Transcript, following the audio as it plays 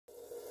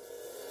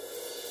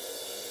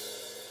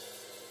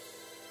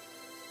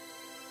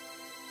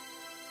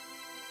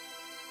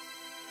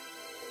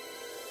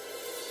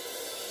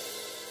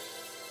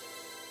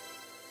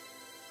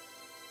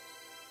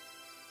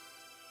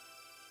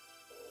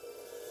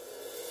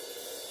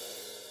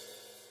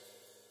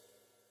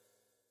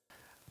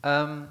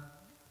Um,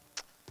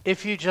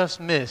 if you just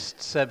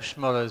missed Seb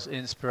Schmoller's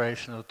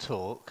inspirational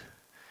talk,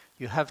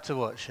 you have to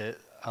watch it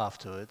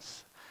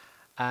afterwards.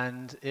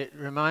 And it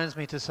reminds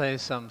me to say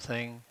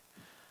something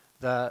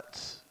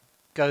that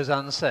goes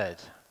unsaid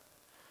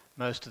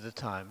most of the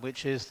time,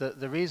 which is that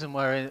the reason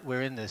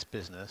we're in this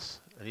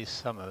business, at least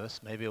some of us,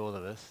 maybe all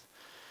of us,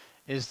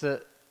 is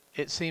that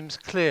it seems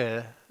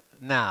clear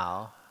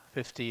now,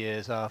 50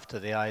 years after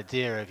the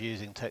idea of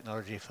using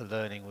technology for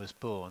learning was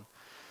born,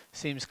 it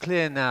seems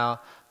clear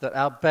now that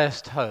our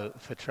best hope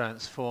for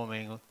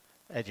transforming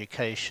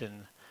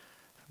education,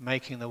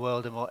 making the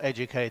world a more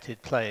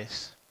educated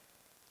place,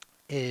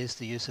 is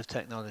the use of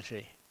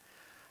technology.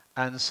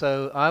 And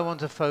so I want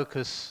to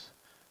focus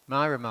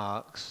my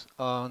remarks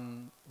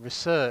on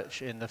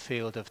research in the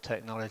field of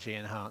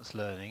technology-enhanced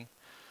learning,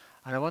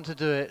 and I want to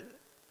do it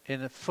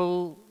in a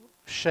full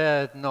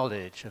shared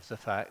knowledge of the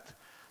fact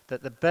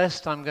that the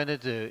best I'm going to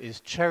do is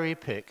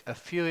cherry-pick a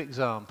few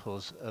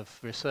examples of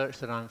research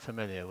that I'm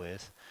familiar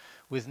with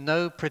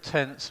no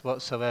pretense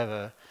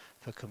whatsoever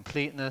for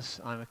completeness.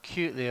 I'm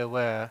acutely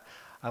aware.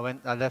 I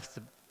left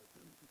the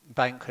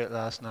banquet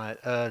last night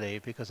early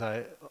because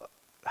I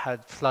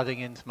had flooding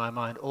into my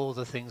mind all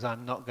the things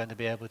I'm not going to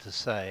be able to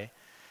say.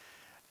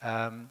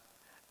 And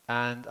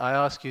I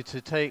ask you to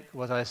take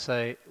what I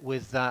say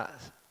with that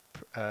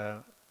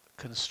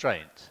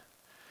constraint,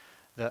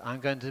 that I'm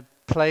going to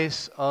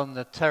place on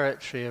the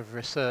territory of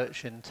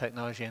research in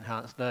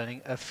technology-enhanced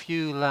learning a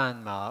few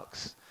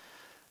landmarks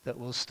that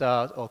will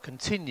start or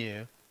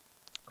continue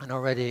an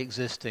already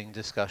existing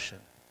discussion.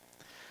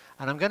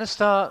 And I'm going to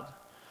start.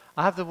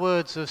 I have the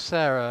words of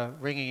Sarah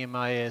ringing in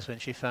my ears when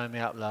she phoned me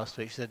up last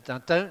week. She said, now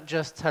don't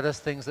just tell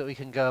us things that we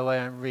can go away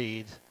and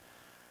read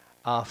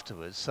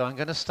afterwards. So I'm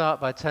going to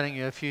start by telling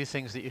you a few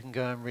things that you can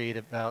go and read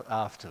about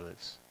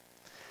afterwards.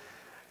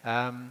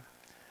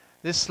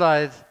 This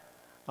slide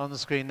on the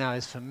screen now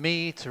is for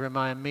me, to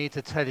remind me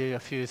to tell you a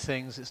few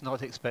things. It's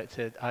not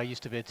expected. I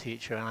used to be a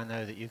teacher, and I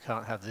know that you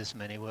can't have this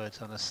many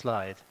words on a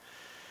slide.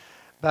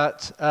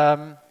 But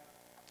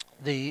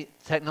the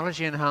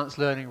Technology Enhanced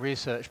Learning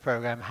Research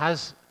Program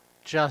has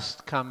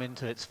just come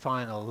into its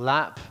final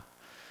lap.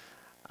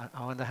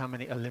 I wonder how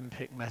many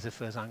Olympic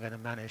metaphors I'm going to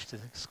manage to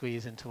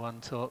squeeze into one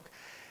talk.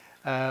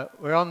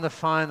 We're on the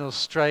final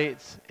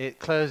straight. It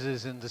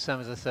closes in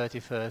December the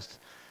 31st,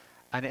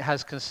 and it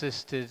has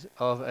consisted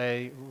of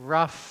a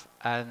rough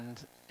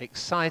and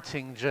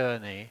exciting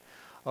journey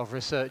of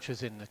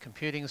researchers in the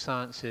computing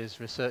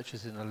sciences,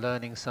 researchers in the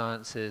learning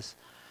sciences,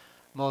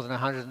 more than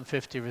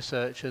 150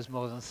 researchers,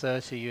 more than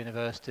 30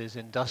 universities,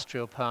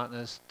 industrial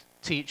partners,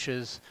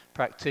 teachers,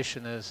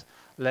 practitioners,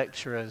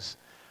 lecturers.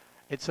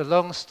 It's a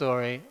long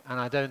story, and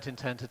I don't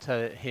intend to tell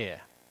it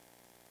here.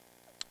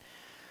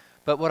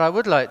 But what I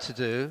would like to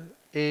do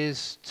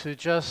is to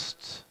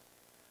just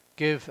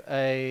give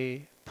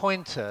a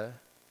pointer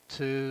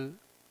to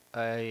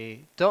a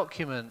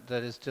document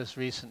that has just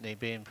recently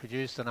been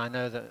produced, and I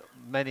know that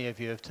many of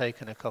you have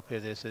taken a copy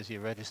of this as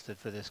you registered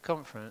for this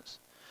conference.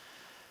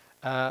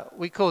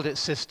 We called it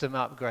System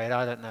Upgrade.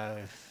 I don't know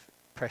if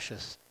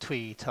precious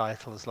twee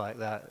titles like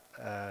that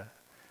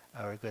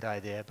are a good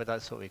idea, but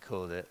that's what we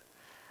called it.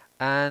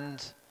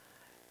 And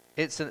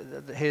here's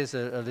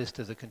a list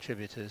of the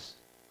contributors,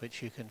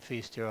 which you can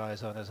feast your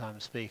eyes on as I'm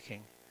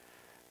speaking,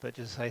 but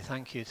just say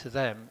thank you to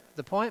them.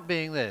 The point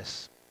being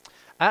this: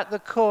 at the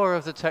core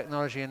of the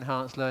Technology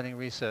Enhanced Learning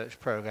Research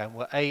Program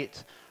were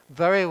 8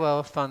 very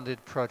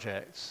well-funded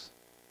projects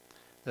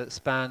that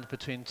spanned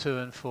between 2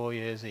 and 4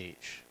 years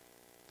each.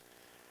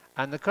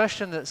 And the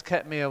question that's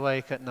kept me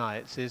awake at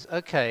nights is,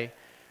 okay,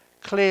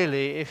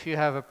 clearly if you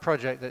have a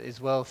project that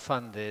is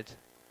well-funded,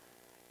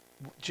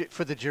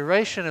 for the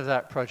duration of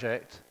that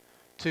project,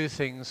 2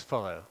 things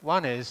follow.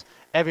 One is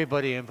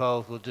everybody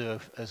involved will do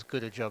as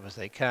good a job as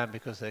they can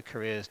because their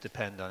careers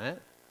depend on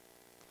it.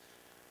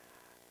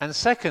 And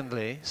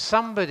secondly,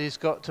 somebody's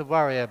got to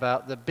worry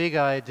about the big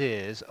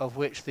ideas of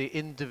which the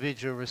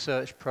individual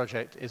research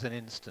project is an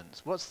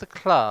instance. What's the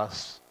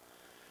class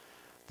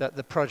that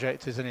the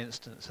project is an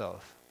instance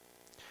of?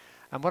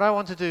 And what I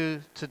want to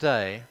do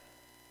today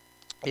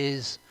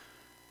is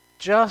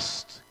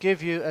just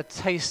give you a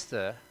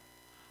taster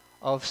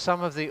of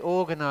some of the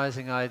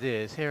organizing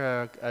ideas. Here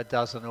are a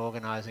dozen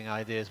organizing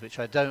ideas which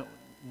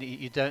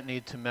you don't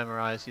need to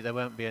memorize. There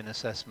won't be an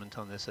assessment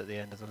on this at the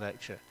end of the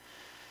lecture.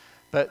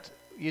 But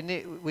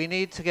we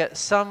need to get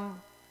some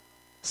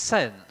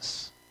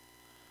sense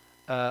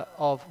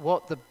of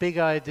what the big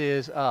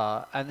ideas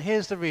are. And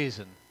here's the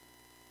reason.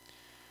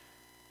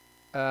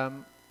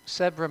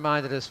 Seb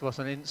reminded us what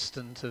an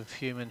instant of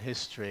human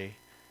history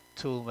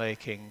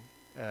tool-making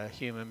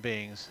human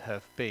beings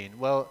have been.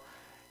 Well,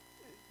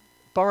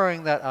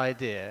 borrowing that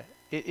idea,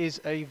 it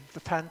is a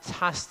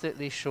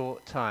fantastically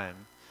short time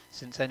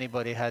since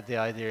anybody had the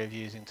idea of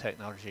using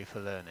technology for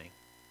learning.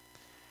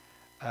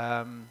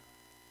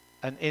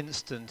 An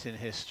instant in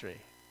history.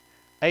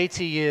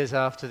 80 years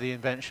after the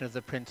invention of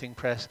the printing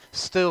press,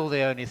 still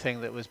the only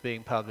thing that was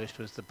being published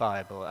was the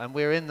Bible. And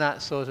we're in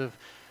that sort of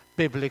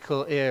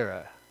biblical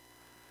era.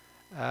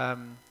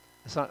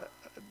 So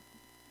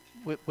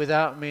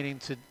without meaning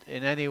to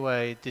in any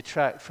way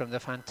detract from the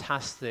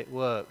fantastic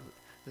work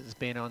that's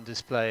been on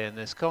display in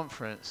this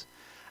conference,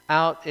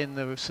 out in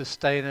the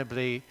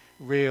sustainably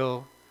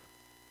real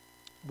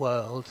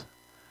world,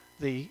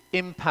 the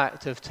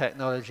impact of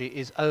technology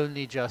is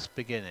only just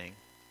beginning.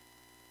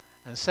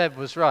 And Seb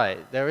was right.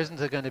 There isn't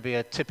going to be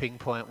a tipping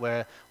point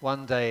where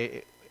one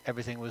day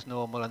everything was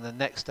normal and the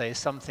next day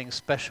something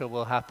special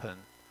will happen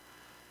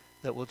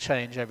that will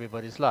change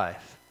everybody's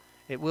life.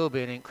 It will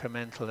be an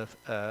incremental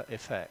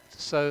effect.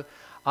 So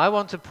I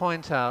want to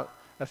point out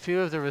a few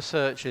of the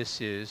research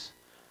issues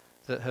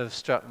that have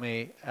struck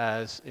me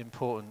as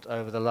important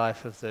over the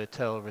life of the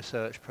TEL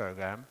research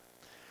program.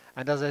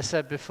 And as I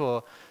said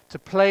before, to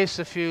place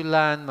a few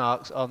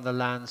landmarks on the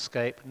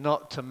landscape,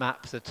 not to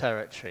map the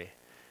territory.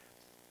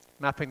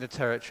 Mapping the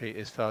territory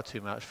is far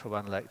too much for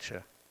one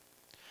lecture.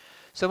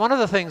 So one of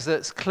the things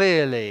that's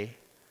clearly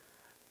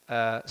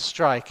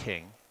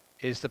striking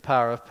is the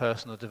power of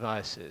personal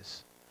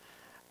devices.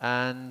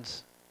 And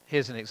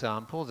here's an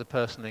example, the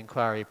Personal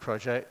Inquiry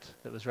Project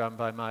that was run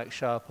by Mike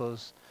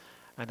Sharples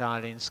and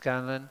Eileen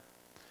Scanlon.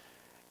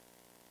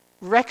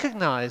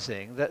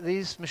 Recognizing that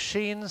these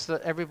machines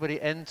that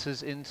everybody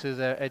enters into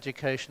their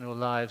educational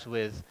lives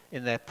with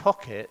in their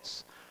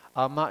pockets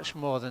are much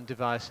more than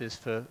devices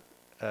for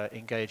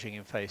engaging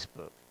in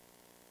Facebook.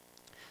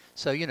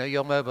 So, you know,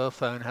 your mobile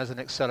phone has an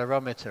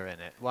accelerometer in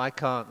it. Why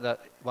can't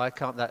that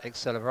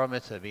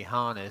accelerometer be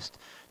harnessed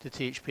to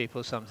teach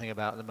people something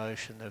about the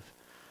motion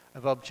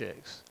of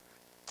objects?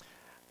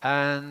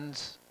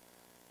 And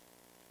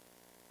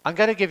I'm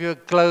going to give you a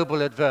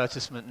global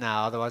advertisement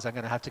now, otherwise I'm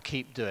going to have to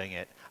keep doing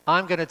it.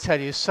 I'm going to tell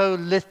you so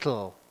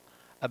little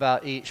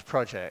about each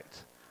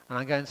project, and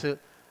I'm going to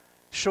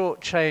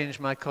shortchange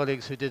my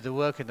colleagues who did the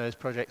work in those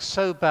projects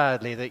so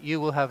badly that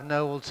you will have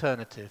no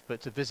alternative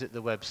but to visit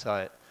the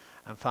website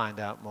and find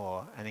out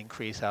more and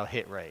increase our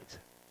hit rate.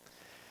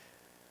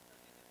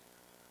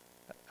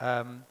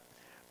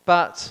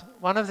 But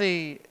one of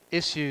the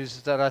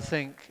issues that I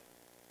think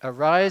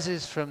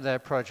arises from their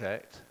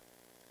project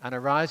and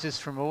arises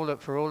from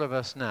for all of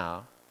us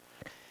now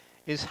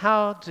is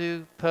how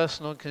do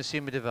personal and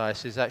consumer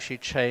devices actually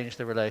change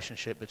the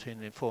relationship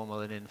between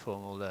formal and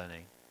informal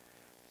learning?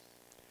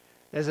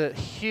 There's a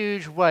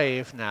huge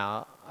wave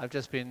now. I've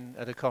just been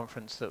at a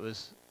conference that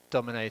was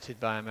dominated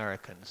by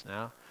Americans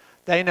now.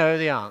 They know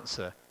the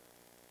answer.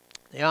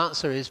 The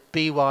answer is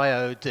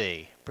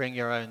BYOD, bring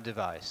your own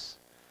device.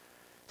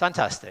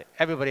 Fantastic.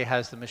 Everybody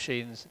has the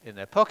machines in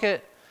their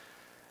pocket.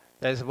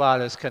 There's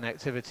wireless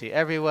connectivity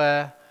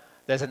everywhere.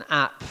 There's an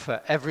app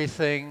for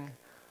everything.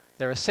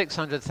 There are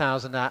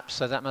 600,000 apps,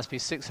 so that must be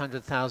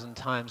 600,000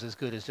 times as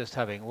good as just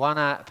having one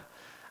app.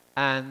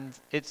 And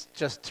it's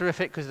just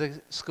terrific because the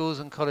schools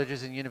and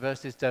colleges and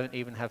universities don't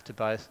even have to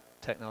buy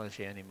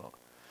technology anymore.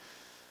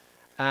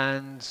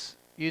 And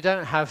you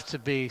don't have to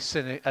be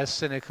as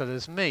cynical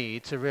as me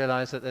to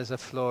realize that there's a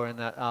flaw in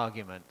that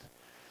argument.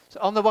 So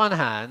on the one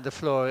hand, the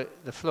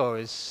flaw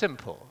is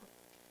simple.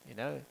 You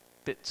know,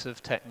 bits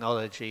of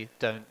technology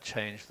don't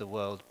change the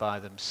world by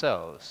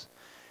themselves.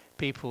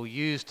 People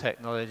use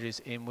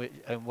technologies in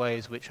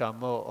ways which are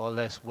more or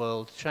less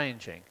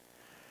world-changing.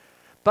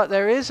 But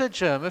there is a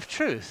germ of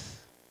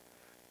truth.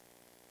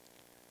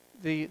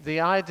 The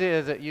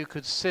idea that you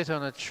could sit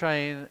on a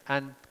train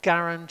and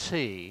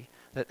guarantee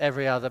that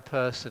every other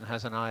person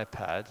has an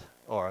iPad,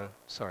 or,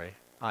 sorry,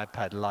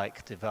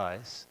 iPad-like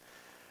device,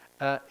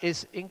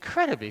 is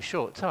incredibly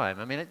short time.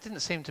 I mean, it didn't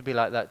seem to be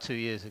like that 2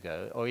 years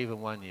ago, or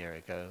even 1 year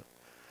ago.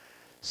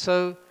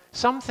 So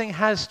something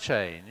has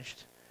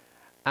changed,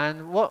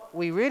 and what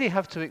we really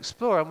have to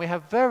explore, and we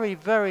have very,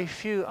 very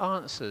few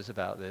answers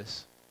about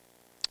this,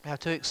 we have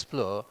to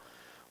explore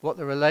what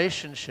the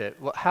relationship,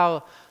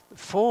 how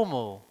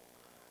formal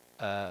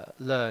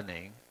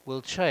learning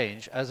will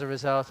change as a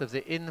result of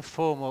the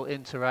informal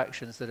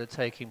interactions that are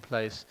taking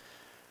place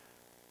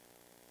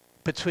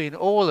between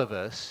all of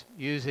us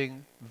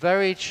using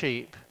very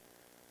cheap,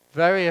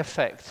 very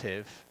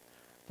effective,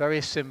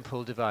 very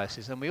simple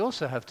devices. And we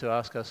also have to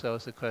ask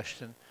ourselves the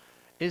question,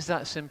 is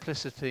that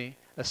simplicity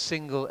a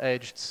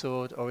single-edged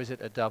sword or is it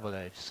a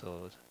double-edged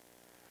sword?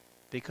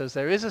 Because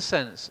there is a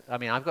sense, I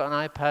mean, I've got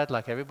an iPad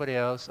like everybody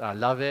else, I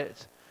love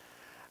it,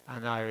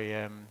 and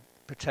I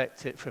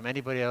protect it from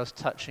anybody else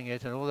touching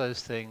it and all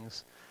those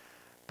things.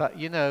 But,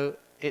 you know,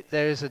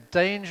 there is a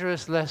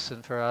dangerous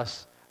lesson for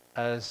us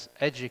as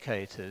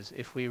educators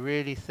if we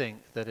really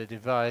think that a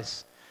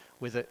device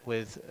with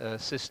a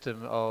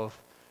system of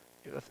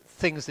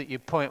things that you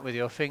point with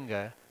your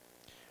finger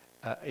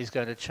is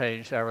going to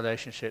change our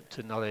relationship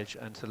to knowledge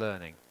and to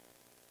learning.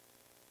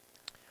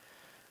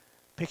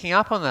 Picking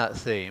up on that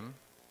theme,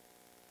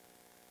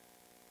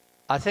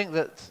 I think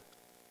that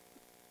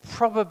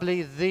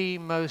probably the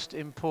most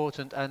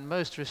important and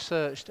most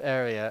researched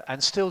area,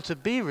 and still to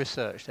be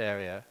researched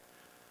area,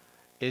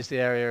 is the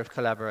area of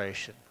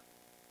collaboration.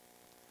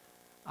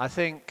 I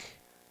think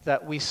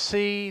that we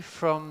see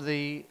from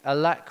the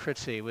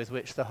alacrity with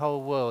which the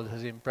whole world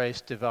has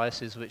embraced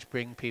devices which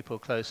bring people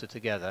closer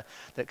together,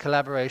 that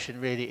collaboration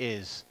really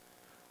is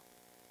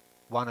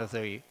one of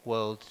the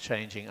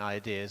world-changing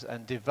ideas,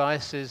 and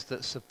devices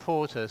that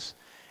support us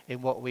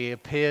in what we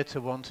appear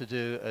to want to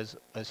do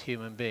as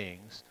human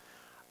beings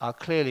are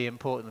clearly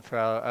important for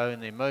our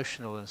own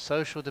emotional and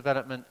social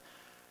development,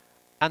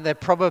 and they're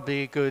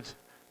probably good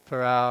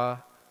for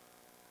our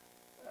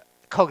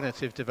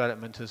cognitive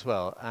development as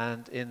well.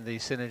 And in the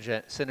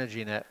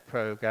SynergyNet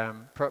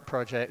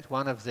project,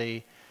 one of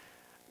the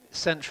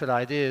central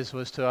ideas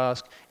was to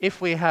ask,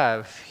 if we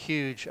have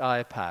huge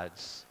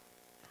iPads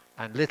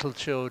and little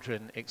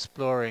children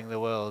exploring the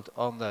world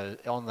on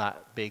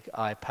that big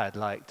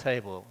iPad-like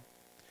table,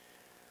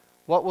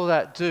 what will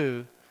that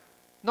do?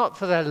 Not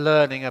for their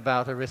learning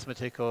about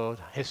arithmetic or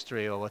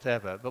history or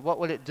whatever, but what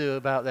will it do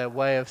about their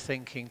way of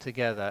thinking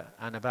together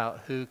and about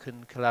who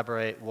can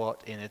collaborate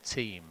what in a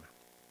team?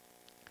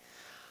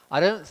 I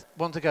don't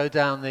want to go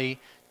down the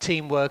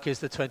teamwork is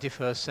the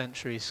 21st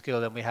century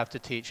skill and we have to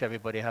teach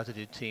everybody how to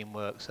do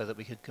teamwork so that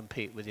we could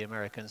compete with the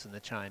Americans and the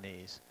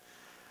Chinese.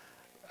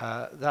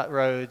 That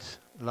road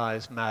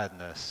lies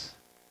madness.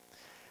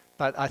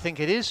 But I think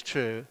it is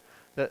true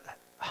that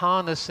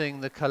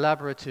harnessing the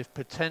collaborative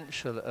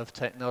potential of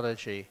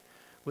technology,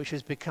 which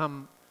has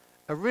become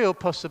a real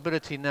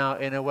possibility now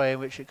in a way in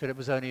which it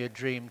was only a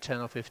dream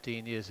 10 or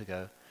 15 years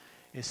ago,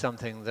 is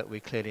something that we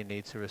clearly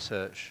need to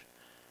research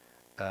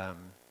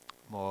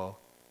more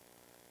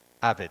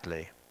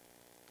avidly.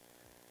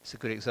 It's a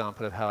good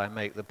example of how I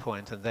make the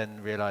point and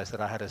then realize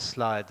that I had a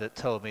slide that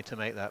told me to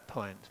make that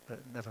point, but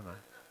never mind.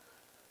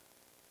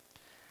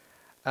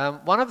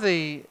 One of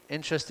the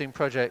interesting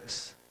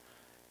projects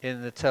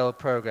in the TEL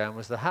program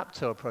was the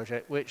HapTEL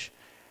project, which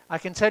I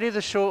can tell you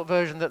the short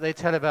version that they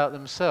tell about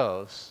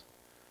themselves,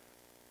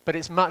 but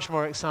it's much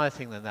more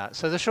exciting than that.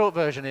 So the short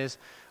version is,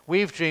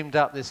 we've dreamed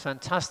up this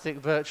fantastic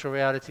virtual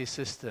reality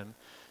system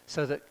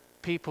so that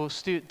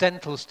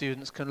dental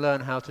students can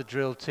learn how to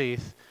drill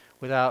teeth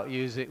without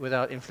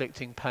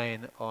inflicting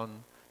pain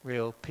on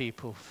real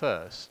people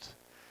first,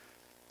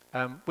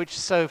 which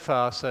so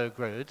far so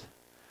good.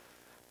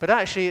 But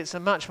actually, it's a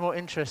much more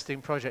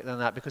interesting project than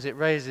that because it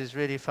raises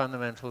really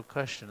fundamental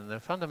question. And the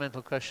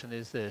fundamental question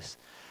is this: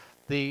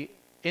 the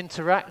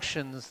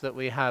interactions that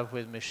we have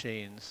with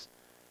machines,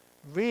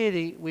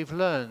 really, we've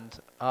learned,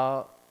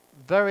 are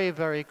very,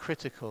 very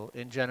critical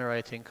in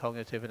generating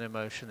cognitive and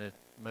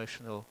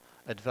emotional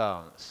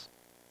advance.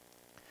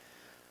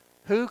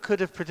 Who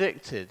could have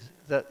predicted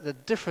that the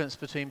difference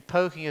between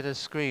poking at a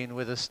screen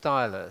with a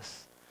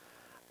stylus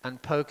and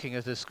poking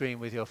at a screen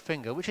with your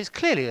finger, which is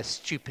clearly a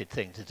stupid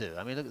thing to do.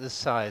 I mean, look at the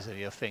size of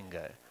your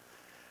finger.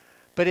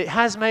 But it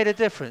has made a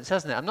difference,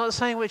 hasn't it? I'm not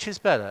saying which is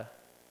better,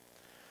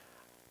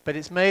 but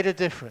it's made a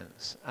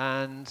difference.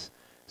 And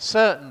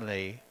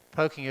certainly,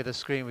 poking at a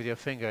screen with your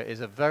finger is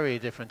a very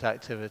different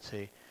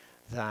activity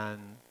than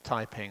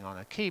typing on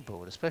a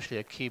keyboard, especially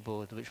a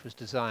keyboard which was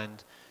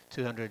designed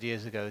 200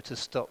 years ago to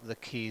stop the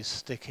keys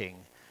sticking,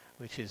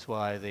 which is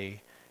why the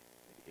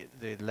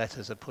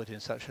letters are put in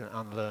such an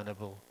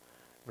unlearnable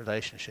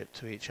relationship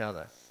to each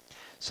other.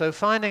 So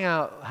finding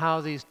out how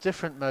these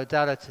different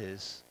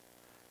modalities,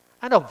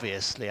 and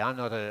obviously I'm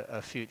not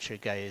a future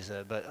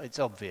gazer, but it's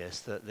obvious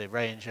that the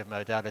range of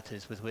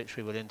modalities with which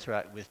we will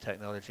interact with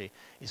technology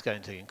is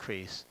going to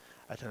increase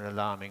at an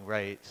alarming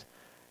rate,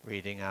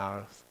 reading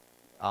our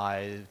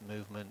eye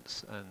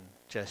movements and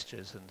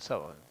gestures and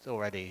so on. There's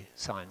already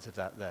signs of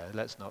that there.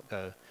 Let's not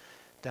go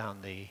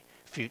down the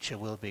future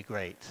will be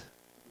great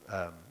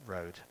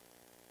road.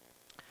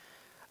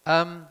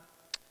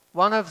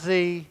 One of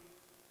the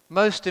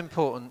most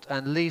important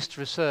and least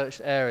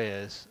researched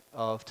areas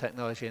of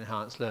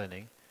technology-enhanced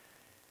learning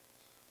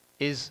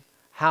is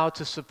how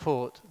to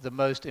support the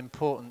most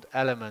important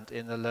element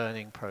in the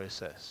learning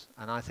process.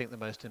 And I think the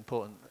most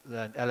important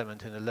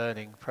element in the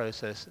learning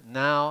process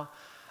now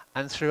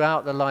and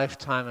throughout the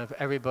lifetime of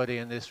everybody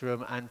in this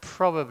room, and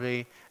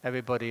probably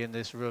everybody in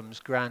this room's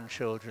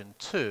grandchildren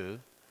too,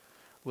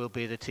 will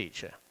be the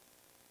teacher.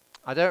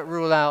 I don't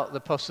rule out the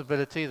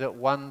possibility that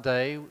one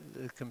day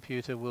the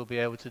computer will be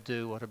able to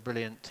do what a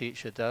brilliant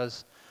teacher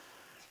does,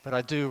 but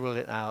I do rule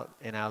it out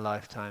in our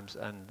lifetimes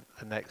and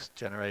the next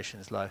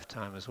generation's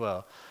lifetime as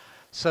well.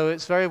 So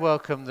it's very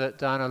welcome that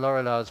Diana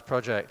Laurilard's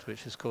project,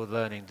 which is called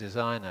Learning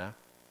Designer,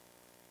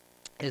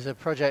 is a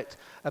project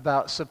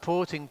about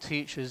supporting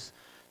teachers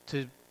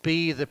to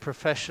be the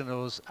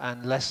professionals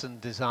and lesson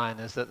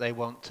designers that they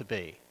want to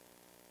be.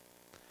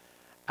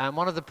 And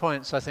one of the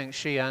points I think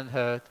she and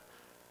her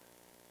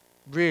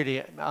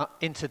really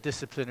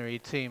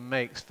interdisciplinary team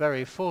makes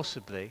very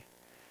forcibly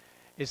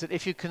is that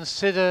if you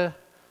consider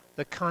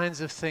the kinds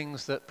of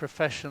things that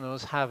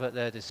professionals have at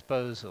their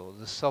disposal,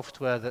 the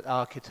software that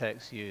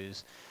architects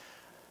use,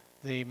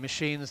 the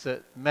machines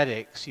that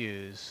medics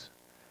use,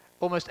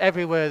 almost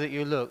everywhere that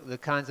you look, the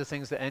kinds of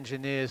things that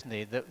engineers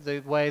need,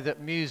 the way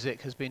that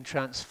music has been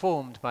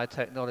transformed by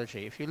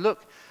technology. If you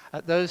look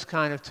at those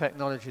kind of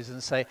technologies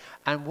and say,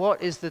 and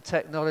what is the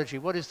technology,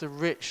 what is the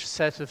rich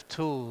set of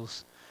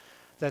tools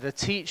that a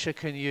teacher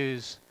can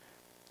use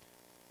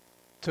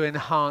to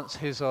enhance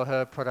his or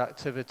her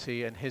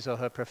productivity and his or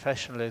her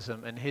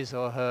professionalism and his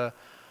or her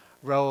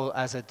role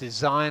as a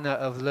designer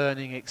of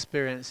learning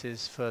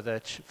experiences for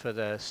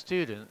their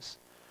students,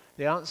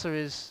 the answer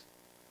is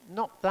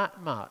not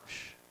that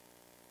much.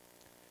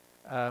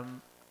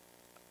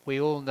 We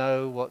all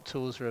know what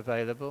tools are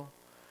available,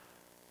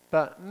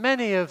 but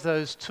many of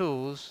those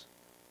tools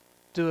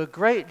do a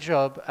great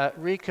job at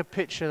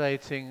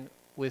recapitulating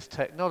with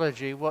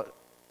technology what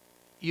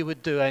you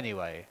would do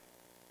anyway.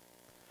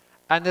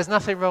 And there's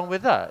nothing wrong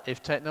with that.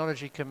 If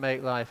technology can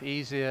make life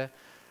easier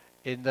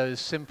in those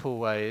simple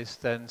ways,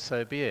 then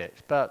so be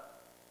it.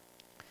 But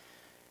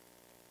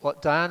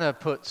what Diana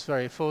puts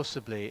very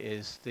forcibly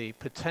is the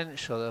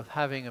potential of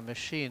having a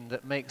machine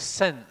that makes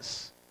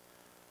sense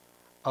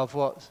of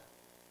what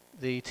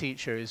the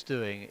teacher is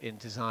doing in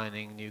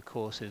designing new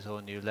courses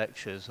or new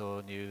lectures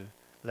or new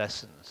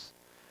lessons,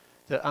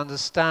 that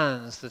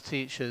understands the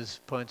teacher's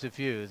point of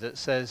view, that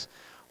says,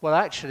 well,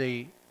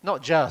 actually,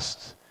 not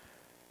just,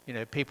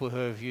 people who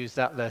have used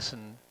that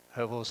lesson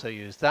have also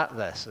used that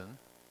lesson.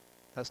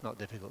 That's not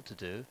difficult to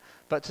do.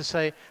 But to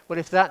say, well,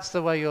 if that's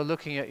the way you're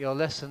looking at your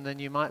lesson, then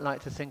you might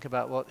like to think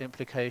about what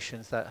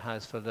implications that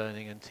has for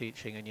learning and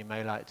teaching, and you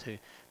may like to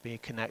be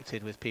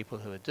connected with people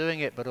who are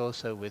doing it, but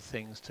also with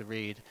things to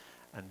read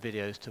and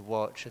videos to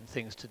watch and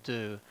things to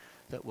do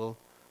that will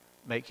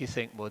make you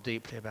think more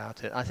deeply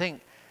about it. I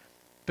think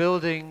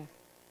building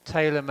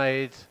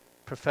tailor-made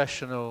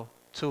professional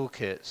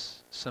toolkits,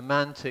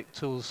 semantic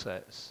tool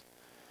sets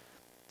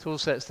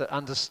that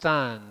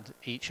understand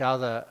each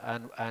other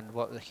and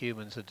what the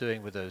humans are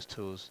doing with those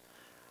tools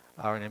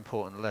are an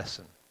important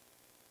lesson.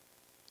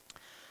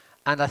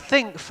 And I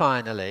think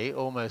finally,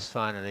 almost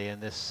finally in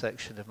this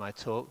section of my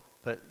talk,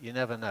 but you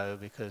never know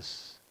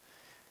because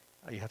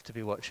you have to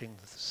be watching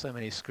so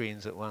many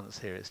screens at once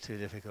here, it's too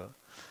difficult.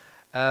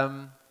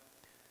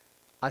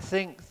 I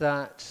think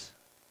that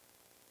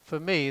for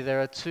me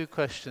there are two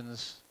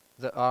questions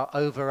that are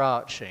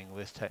overarching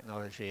with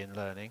technology and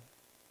learning.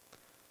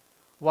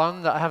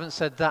 One that I haven't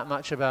said that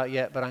much about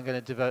yet, but I'm going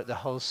to devote the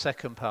whole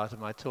second part of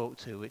my talk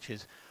to, which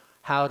is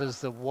how does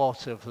the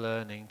what of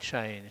learning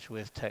change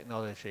with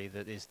technology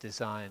that is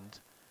designed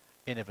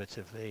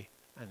innovatively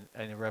and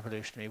in a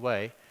revolutionary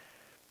way.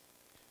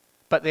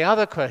 But the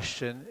other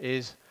question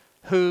is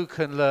who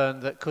can learn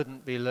that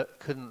couldn't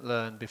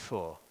learn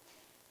before?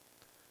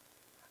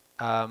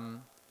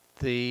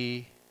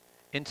 The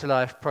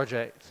Interlife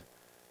project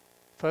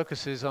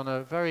focuses on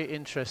a very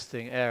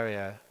interesting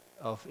area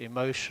of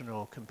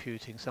emotional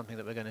computing, something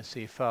that we're going to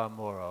see far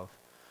more of,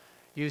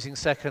 using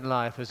Second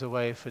Life as a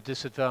way for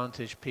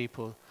disadvantaged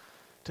people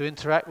to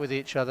interact with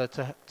each other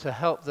to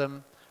help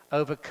them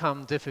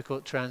overcome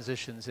difficult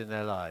transitions in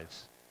their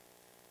lives.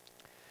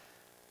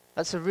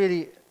 That's a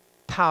really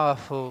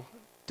powerful,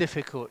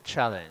 difficult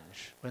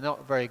challenge. We're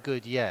not very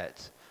good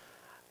yet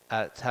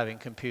at having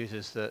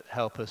computers that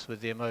help us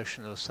with the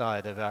emotional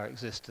side of our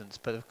existence,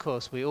 but of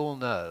course we all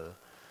know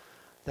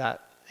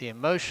that the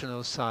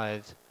emotional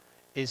side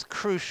is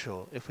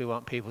crucial if we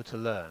want people to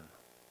learn.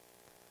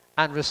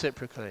 And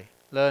reciprocally,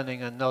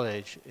 learning and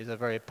knowledge is a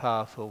very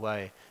powerful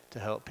way to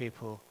help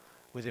people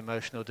with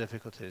emotional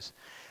difficulties.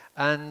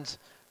 And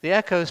the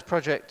ECHOS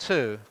project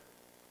too,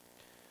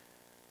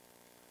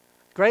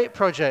 great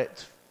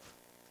project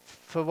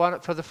for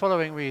the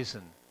following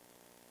reason.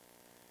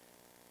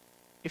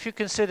 If you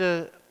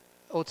consider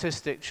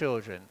autistic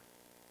children,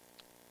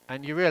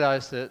 and you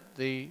realize that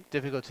the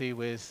difficulty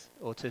with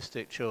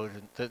autistic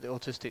children, that the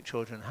autistic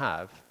children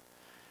have,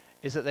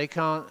 is that they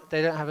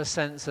don't have a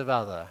sense of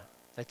other.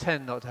 They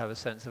tend not to have a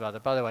sense of other.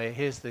 By the way,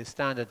 here's the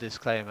standard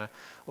disclaimer.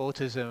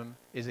 Autism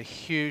is a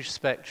huge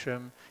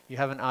spectrum. You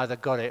haven't either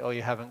got it or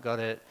you haven't got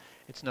it.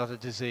 It's not a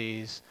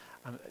disease.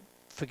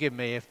 Forgive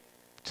me if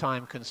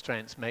time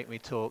constraints make me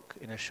talk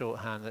in a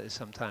shorthand that is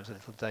sometimes a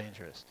little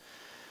dangerous.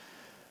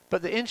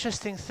 But the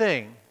interesting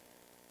thing,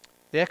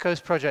 the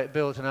ECHOS project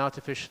built an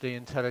artificially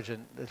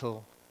intelligent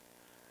little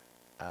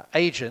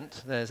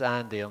agent, there's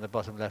Andy on the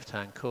bottom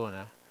left-hand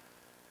corner,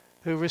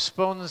 who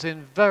responds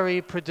in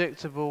very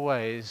predictable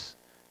ways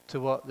to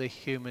what the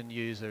human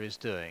user is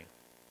doing.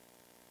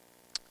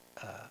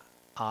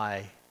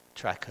 Eye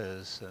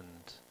trackers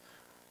and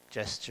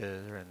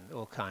gesture and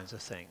all kinds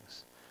of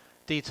things.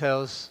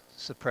 Details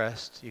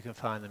suppressed, you can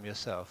find them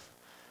yourself.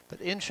 But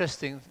two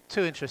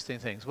interesting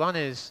things. One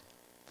is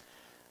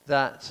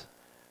that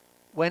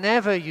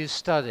whenever you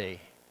study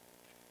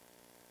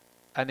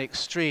an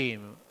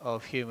extreme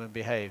of human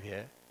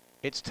behavior,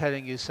 it's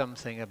telling you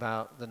something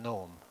about the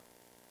norm.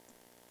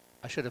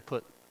 I should have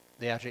put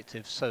the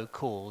adjective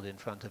so-called in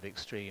front of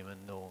extreme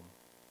and norm.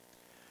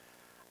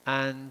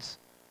 And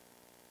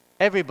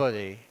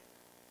everybody,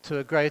 to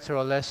a greater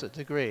or lesser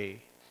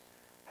degree,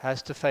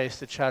 has to face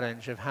the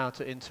challenge of how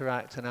to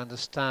interact and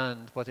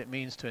understand what it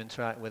means to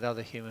interact with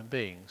other human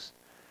beings.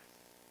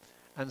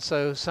 And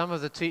so some of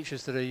the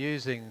teachers that are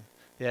using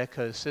the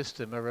ECHOS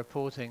system are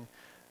reporting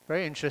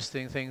very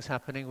interesting things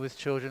happening with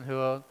children who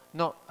are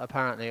not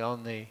apparently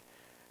on the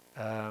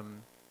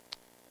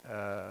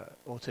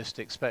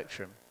autistic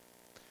spectrum.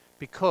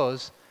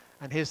 Because,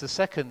 and here's the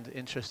second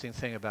interesting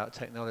thing about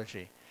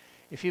technology,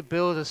 if you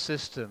build a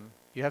system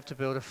You have to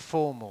build a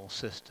formal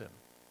system.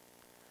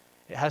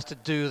 It has to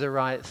do the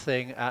right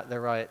thing at the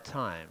right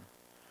time.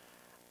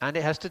 And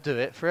it has to do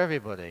it for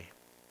everybody.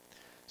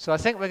 So I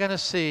think we're going to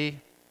see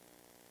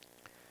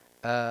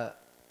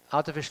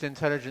artificial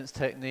intelligence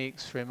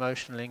techniques for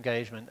emotional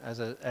engagement as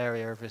an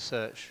area of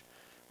research,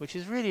 which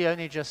is really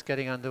only just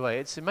getting underway.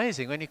 It's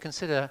amazing when you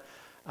consider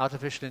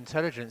artificial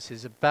intelligence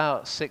is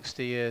about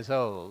 60 years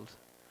old.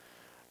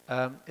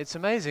 It's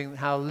amazing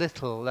how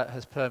little that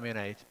has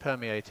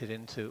permeated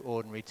into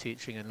ordinary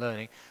teaching and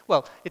learning.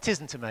 Well, it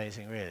isn't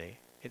amazing, really.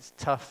 It's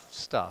tough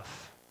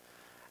stuff.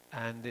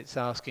 And it's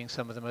asking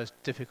some of the most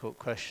difficult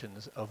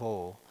questions of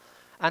all.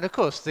 And of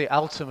course, the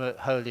ultimate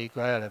holy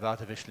grail of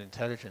artificial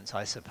intelligence,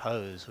 I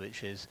suppose,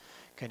 which is,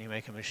 can you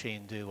make a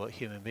machine do what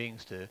human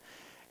beings do,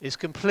 is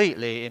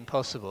completely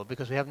impossible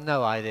because we have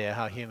no idea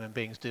how human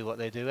beings do what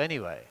they do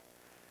anyway.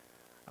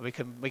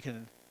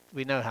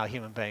 We know how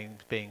human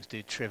beings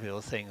do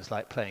trivial things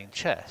like playing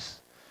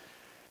chess,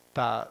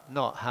 but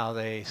not how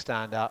they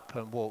stand up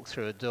and walk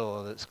through a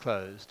door that's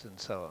closed and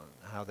so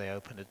on, how they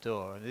open a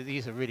door. And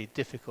these are really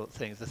difficult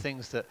things. The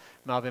things that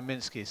Marvin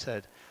Minsky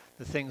said,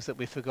 the things that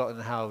we've forgotten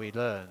how we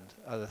learned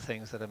are the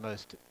things that are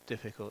most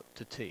difficult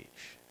to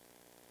teach.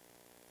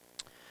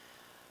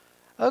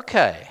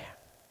 Okay.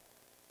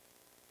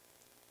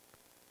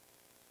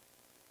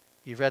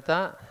 You've read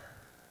that?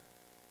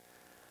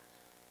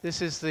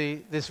 This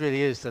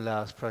really is the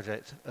last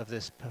project of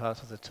this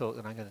part of the talk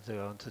that I'm going to do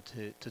on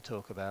to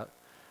talk about.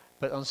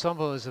 But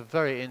Ensemble is a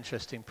very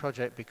interesting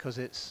project because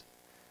it's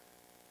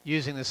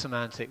using the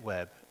semantic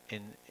web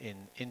in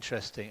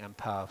interesting and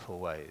powerful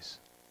ways.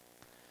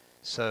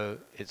 So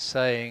it's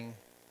saying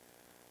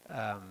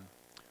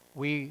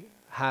we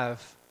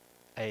have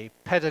a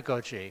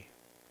pedagogy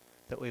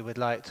that we would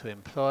like to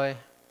employ.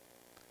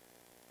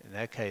 In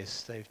their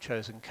case, they've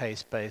chosen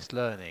case-based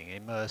learning,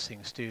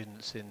 immersing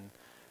students in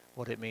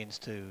what it means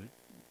to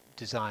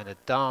design a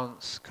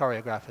dance,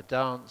 choreograph a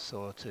dance,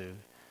 or to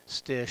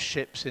steer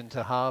ships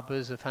into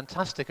harbors, a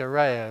fantastic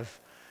array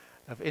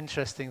of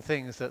interesting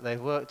things that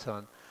they've worked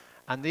on.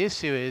 And the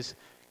issue is,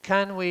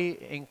 can we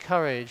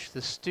encourage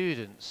the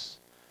students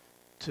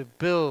to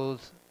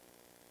build,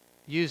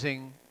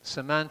 using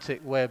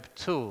semantic web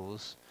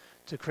tools,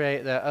 to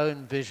create their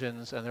own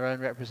visions and their own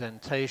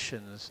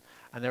representations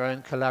and their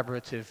own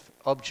collaborative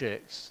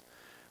objects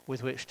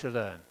with which to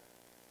learn?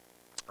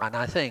 And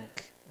I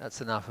think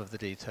that's enough of the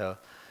detail.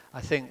 I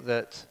think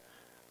that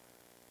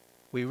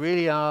we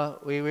really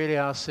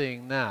are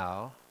seeing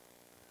now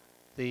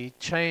the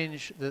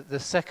change, the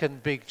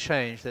second big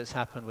change that's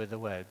happened with the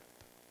web.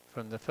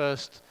 From the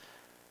first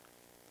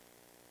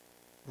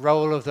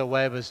role of the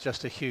web as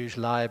just a huge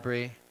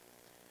library,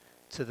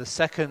 to the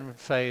second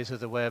phase of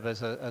the web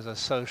as a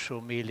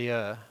social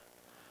milieu,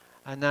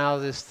 and now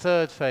this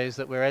third phase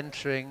that we're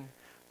entering,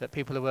 that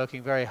people are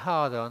working very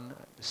hard on,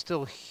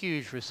 still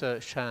huge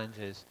research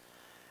challenges,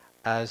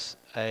 as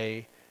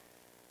a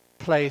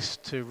place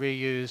to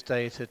reuse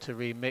data, to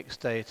remix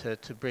data,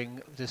 to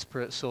bring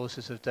disparate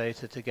sources of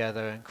data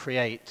together and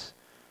create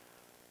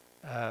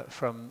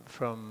from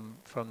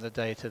the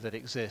data that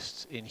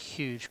exists in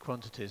huge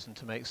quantities and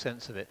to make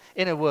sense of it.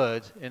 In a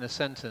word, in a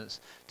sentence,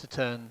 to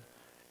turn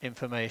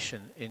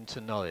information into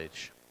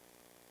knowledge.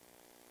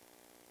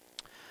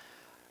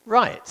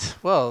 Right,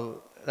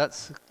 well,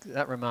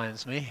 that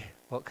reminds me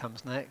what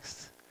comes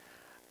next.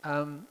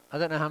 I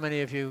don't know how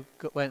many of you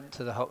went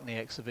to the Hockney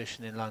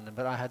exhibition in London,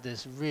 but I had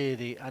this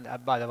really, and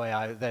by the way,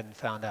 I then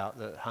found out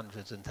that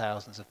hundreds and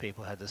thousands of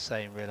people had the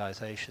same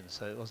realization,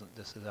 so it wasn't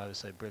just that I was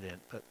so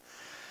brilliant. But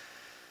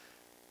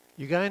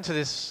you go into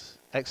this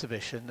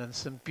exhibition and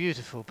some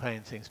beautiful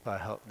paintings by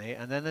Hockney,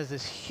 and then there's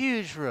this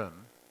huge room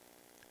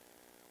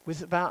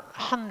with about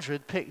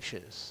 100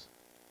 pictures.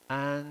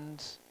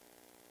 And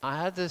I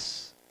had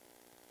this,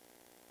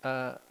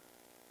 I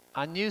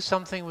knew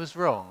something was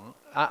wrong.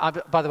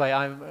 By the way,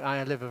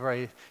 I live a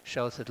very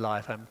sheltered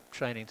life. I'm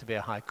training to be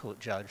a High Court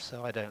judge,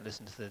 so I don't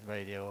listen to the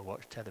radio or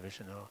watch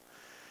television or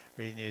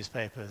read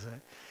newspapers.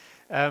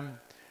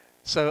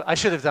 So I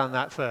should have done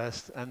that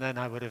first, and then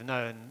I would have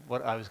known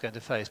what I was going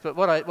to face. But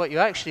what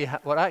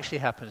actually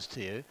happens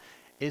to you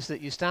is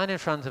that you stand in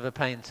front of a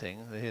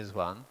painting. Here's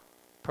one,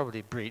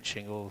 probably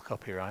breaching all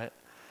copyright,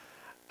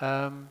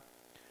 and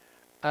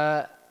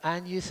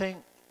you think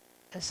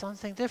there's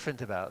something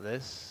different about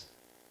this.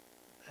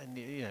 And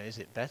you know, is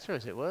it better?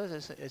 Is it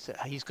worse?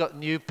 He's got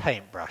new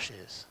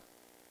paintbrushes.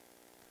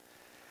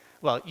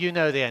 Well, you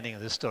know the ending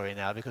of the story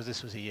now because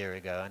this was a year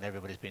ago and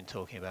everybody's been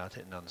talking about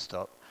it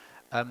non-stop.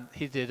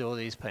 He did all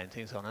these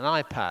paintings on an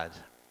iPad.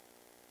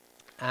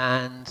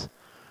 And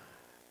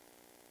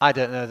I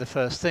don't know the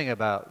first thing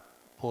about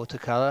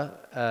watercolor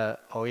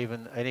or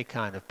even any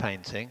kind of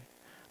painting.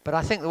 But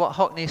I think that what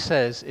Hockney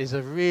says is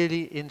a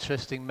really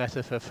interesting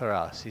metaphor for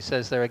us. He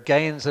says there are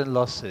gains and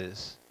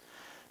losses.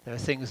 There are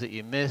things that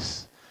you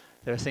miss.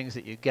 There are things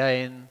that you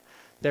gain.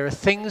 There are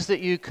things that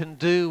you can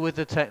do with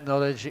the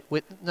technology.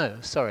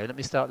 Let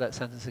me start that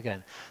sentence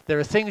again. There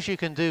are things you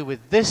can do with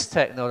this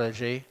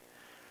technology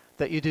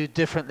that you do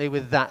differently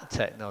with that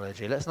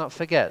technology? Let's not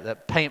forget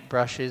that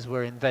paintbrushes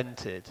were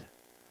invented,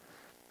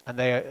 and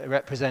they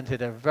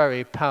represented a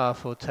very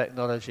powerful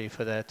technology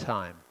for their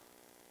time,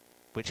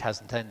 which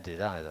hasn't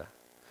ended either.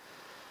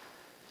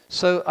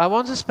 So I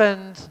want to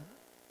spend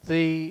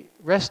the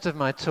rest of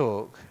my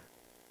talk...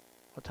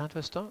 What time do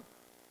I start?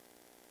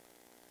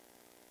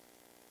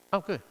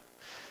 Oh, good.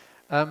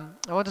 I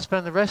want to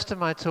spend the rest of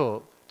my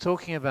talk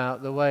talking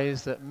about the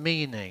ways that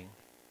meaning,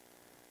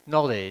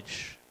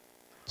 knowledge,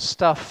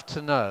 stuff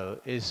to know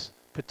is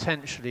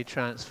potentially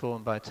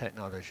transformed by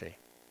technology.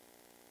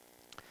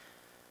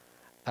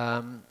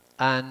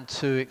 And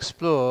to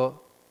explore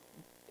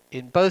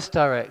in both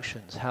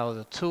directions how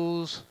the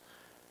tools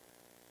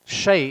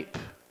shape,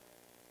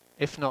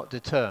 if not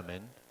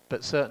determine,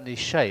 but certainly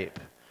shape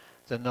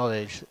the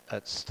knowledge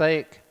at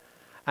stake,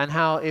 and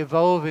how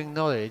evolving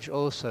knowledge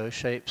also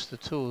shapes the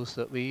tools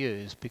that we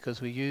use, because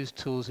we use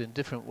tools in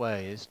different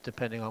ways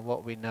depending on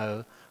what we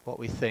know, what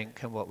we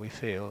think, and what we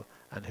feel,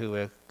 and who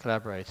we're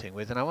collaborating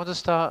with. And I want to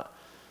start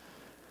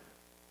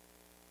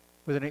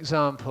with an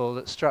example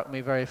that struck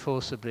me very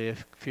forcibly a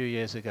few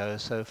years ago,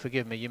 so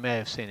forgive me, you may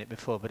have seen it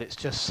before, but it's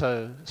just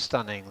so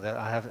stunning that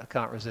I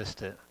can't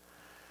resist it.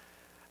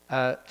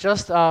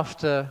 Just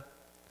after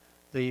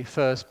the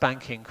first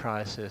banking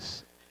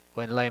crisis,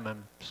 when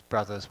Lehman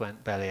Brothers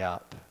went belly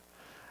up,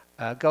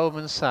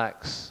 Goldman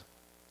Sachs,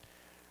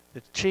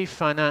 the chief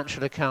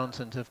financial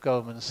accountant of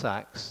Goldman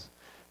Sachs,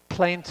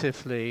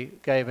 plaintively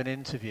gave an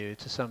interview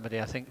to somebody,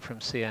 I think from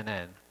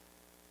CNN.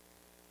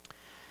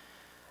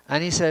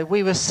 And he said,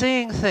 we were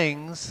seeing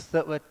things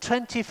that were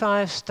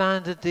 25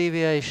 standard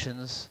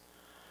deviations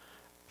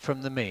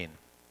from the mean,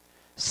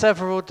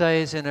 several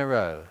days in a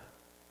row.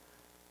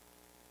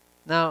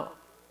 Now,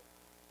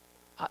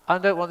 I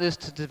don't want this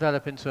to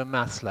develop into a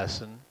maths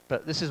lesson,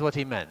 but this is what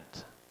he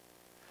meant.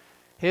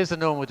 Here's the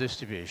normal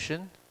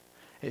distribution.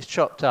 It's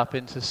chopped up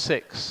into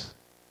 6,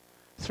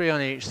 3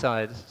 on each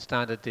side,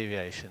 standard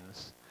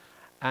deviations.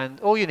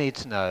 And all you need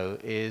to know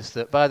is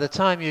that by the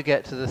time you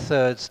get to the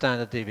 3rd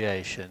standard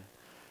deviation,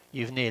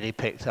 you've nearly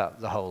picked up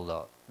the whole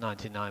lot,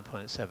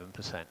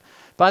 99.7%.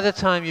 By the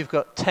time you've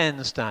got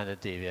 10 standard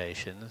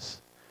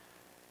deviations,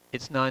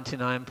 it's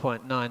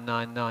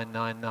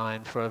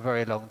 99.99999 for a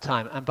very long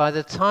time. And by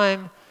the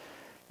time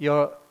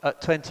you're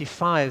at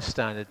 25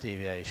 standard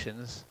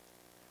deviations,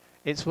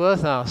 it's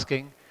worth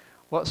asking,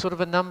 what sort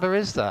of a number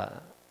is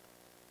that?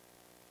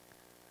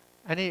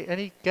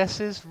 Any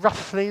guesses?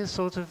 Roughly,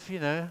 sort of, you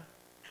know,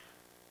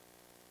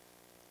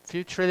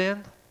 few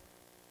trillion?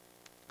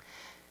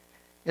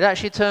 It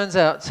actually turns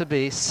out to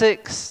be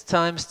 6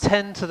 times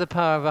 10 to the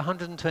power of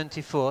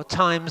 124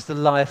 times the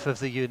life of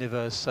the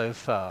universe so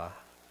far.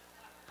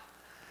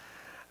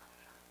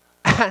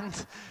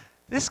 And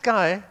this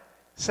guy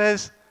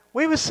says,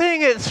 we were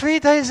seeing it 3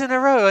 days in a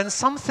row and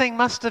something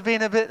must have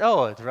been a bit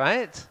odd,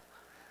 right?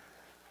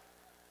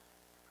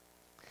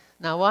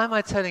 Now, why am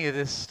I telling you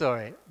this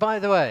story? By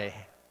the way,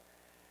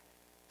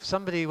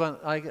 somebody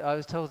I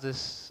was told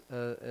this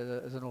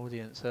as an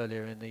audience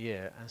earlier in the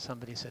year, and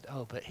somebody said,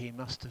 oh, but he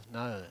must have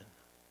known.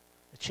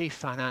 The chief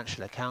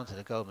financial accountant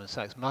of Goldman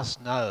Sachs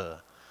must know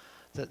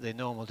that the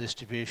normal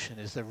distribution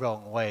is the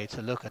wrong way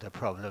to look at a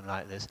problem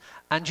like this.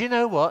 And you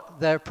know what?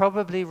 They're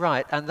probably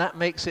right, and that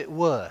makes it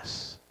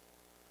worse.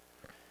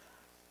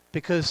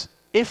 Because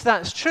if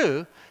that's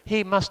true,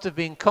 he must have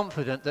been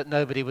confident that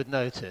nobody would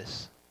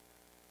notice.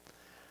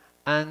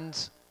 And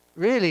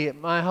really,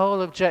 my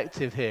whole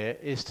objective here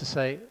is to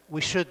say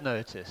we should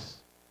notice.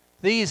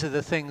 These are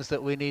the things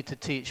that we need to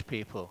teach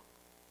people.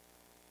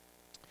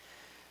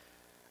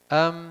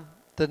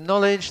 The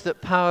knowledge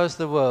that powers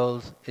the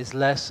world is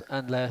less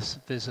and less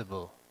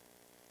visible.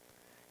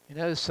 You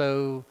know,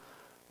 so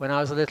when I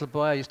was a little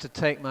boy, I used to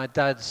take my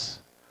dad's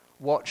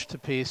watch to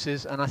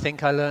pieces, and I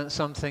think I learned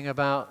something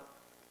about,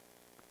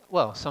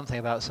 well, something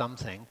about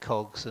something,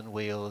 cogs and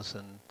wheels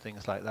and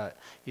things like that.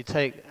 You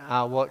take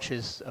our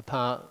watches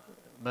apart,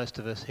 most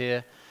of us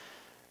here,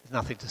 there's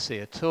nothing to see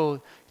at all.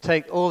 You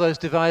take all those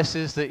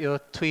devices that you're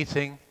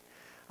tweeting.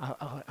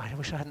 I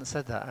wish I hadn't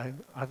said that.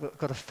 I've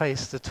got to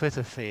face the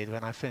Twitter feed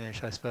when I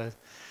finish, I suppose.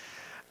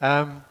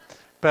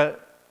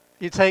 But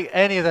you take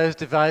any of those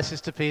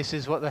devices to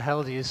pieces, what the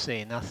hell do you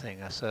see?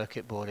 Nothing. A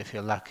circuit board, if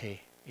you're lucky,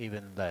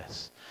 even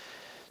less.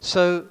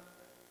 So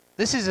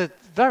this is a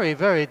very,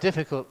 very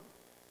difficult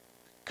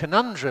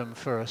conundrum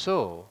for us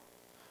all.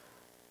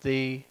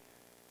 The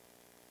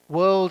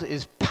world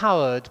is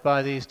powered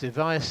by these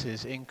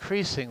devices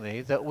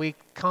increasingly that we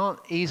can't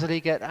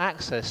easily get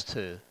access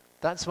to.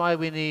 That's why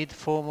we need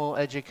formal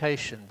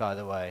education, by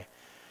the way.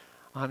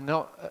 I'm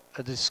not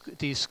a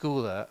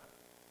de-schooler.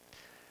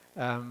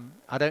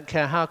 I don't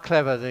care how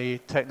clever the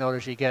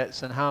technology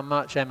gets and how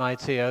much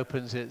MIT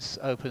opens its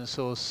open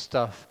source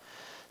stuff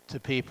to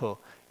people.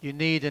 You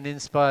need an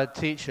inspired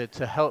teacher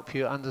to help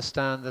you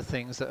understand the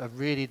things that are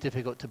really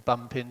difficult to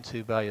bump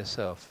into by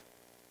yourself.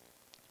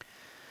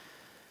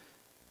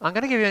 I'm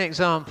going to give you an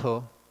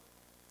example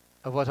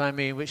of what I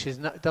mean, which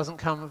doesn't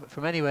come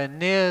from anywhere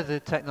near the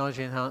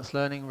Technology Enhanced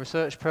Learning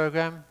research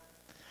program,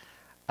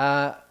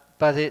 but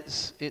but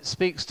it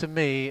speaks to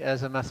me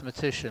as a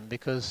mathematician,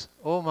 because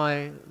all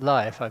my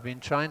life I've been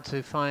trying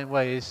to find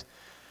ways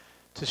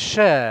to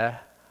share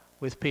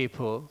with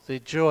people the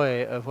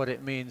joy of what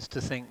it means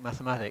to think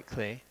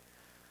mathematically,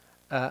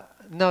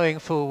 knowing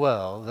full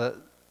well that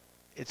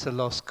it's a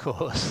lost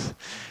cause.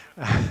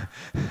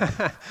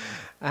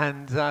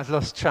 And I've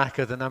lost track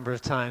of the number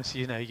of times,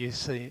 you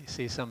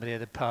see somebody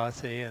at a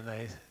party and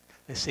they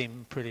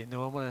seem pretty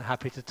normal and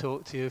happy to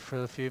talk to you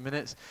for a few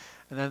minutes,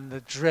 and then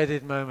the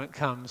dreaded moment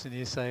comes and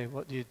you say,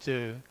 what do you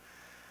do?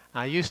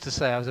 I used to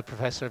say I was a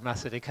professor of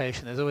maths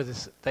education.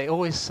 They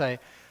always say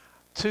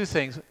two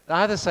things.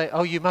 I either say,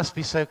 oh, you must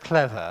be so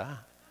clever,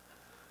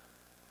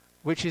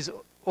 which is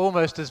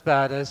almost as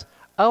bad as,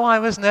 oh, I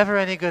was never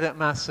any good at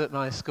maths at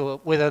my school,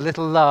 with a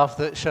little laugh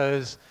that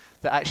shows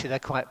that actually they're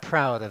quite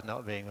proud of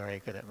not being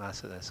very good at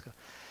maths at their school.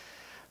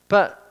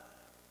 But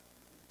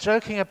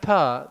joking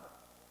apart,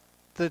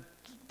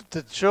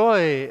 the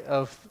joy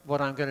of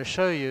what I'm going to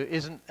show you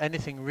isn't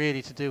anything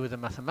really to do with the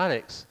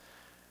mathematics,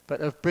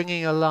 but of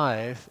bringing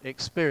alive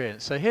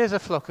experience. So here's a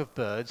flock of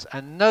birds,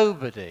 and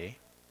nobody,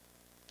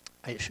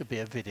 it should be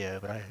a video,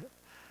 but I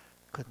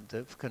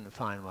couldn't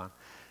find one.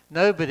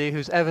 Nobody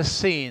who's ever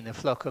seen a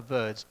flock of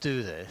birds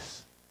do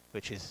this,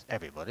 which is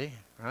everybody,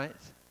 right?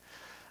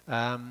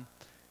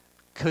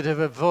 Could have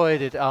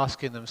avoided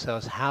asking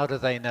themselves, how do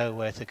they know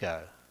where to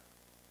go?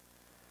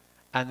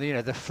 And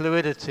the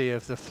fluidity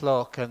of the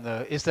flock, and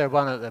is there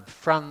one at the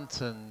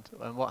front, and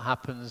what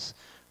happens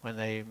when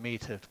they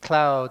meet a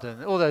cloud,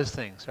 and all those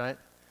things, right?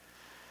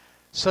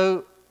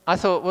 So I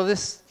thought, well,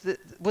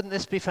 wouldn't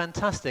this be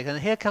fantastic? And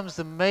here comes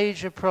the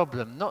major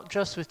problem, not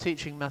just with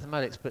teaching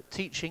mathematics, but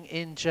teaching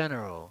in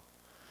general,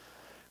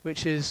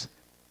 which is,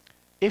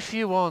 if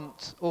you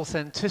want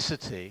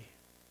authenticity,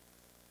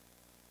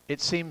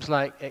 it seems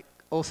like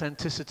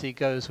authenticity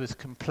goes with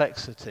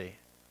complexity.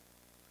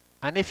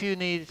 And if you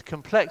need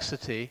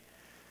complexity,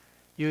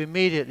 you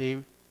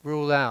immediately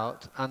rule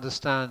out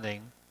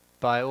understanding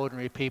by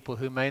ordinary people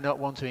who may not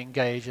want to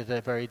engage at a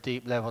very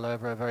deep level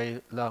over a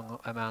very long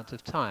amount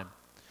of time.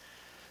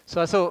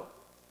 So I thought,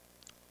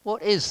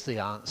 what is the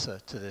answer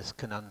to this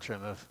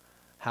conundrum of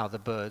how the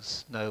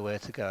birds know where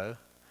to go?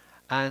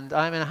 And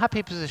I'm in a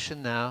happy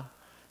position now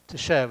to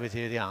share with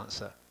you the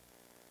answer.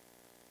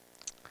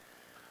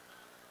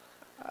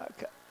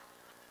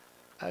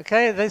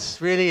 Okay,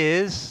 this really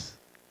is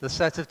the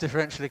set of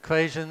differential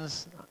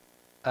equations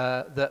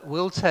that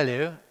will tell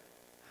you.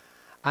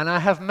 And I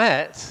have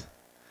met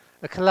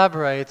a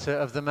collaborator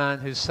of the man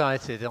who's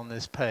cited on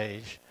this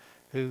page,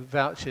 who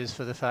vouches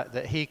for the fact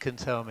that he can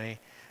tell me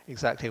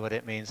exactly what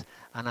it means.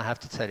 And I have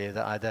to tell you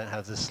that I don't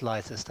have the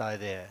slightest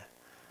idea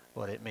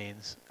what it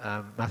means.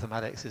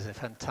 Mathematics is a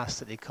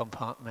fantastically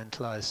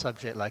compartmentalized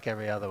subject like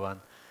every other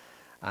one,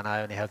 and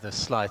I only have the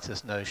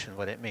slightest notion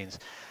what it means.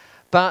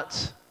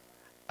 But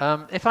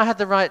if I had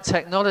the right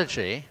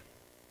technology,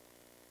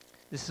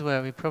 this is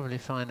where we probably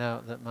find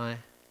out that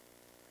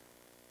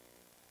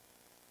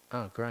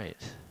oh, great.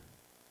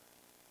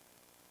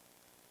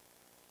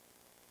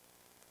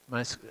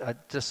 I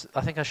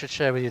think I should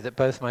share with you that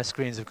both my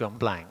screens have gone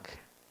blank.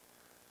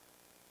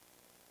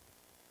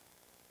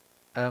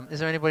 Is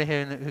there anybody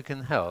here who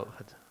can help?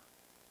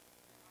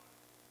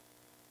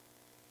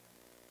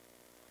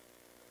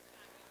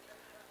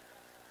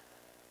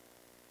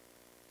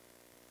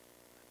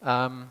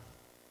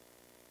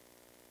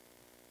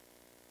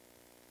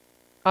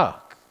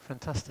 Oh,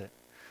 fantastic.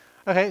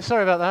 Okay,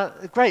 sorry about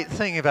that. The great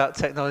thing about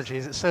technology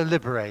is it's so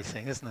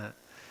liberating, isn't it?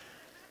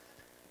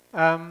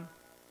 I'm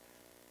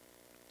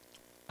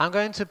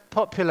going to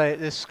populate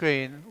this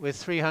screen with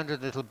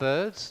 300 little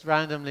birds,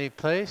 randomly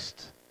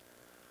placed.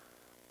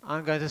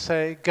 I'm going to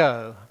say,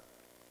 go.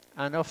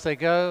 And off they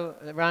go,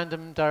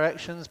 random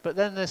directions, but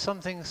then there's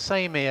something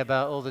samey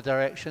about all the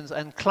directions,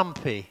 and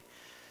clumpy.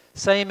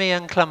 Samey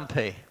and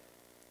clumpy.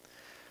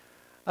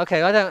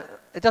 Okay,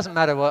 it doesn't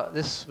matter what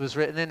this was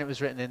written in. It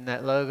was written in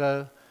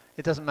NetLogo.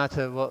 It doesn't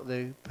matter what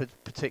the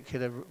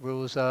particular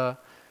rules are.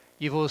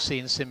 You've all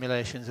seen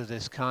simulations of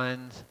this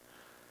kind.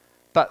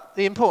 But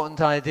the important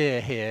idea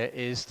here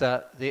is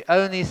that the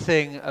only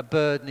thing a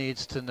bird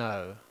needs to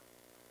know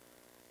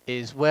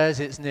is where's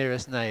its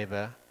nearest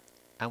neighbor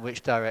and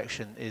which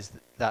direction is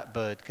that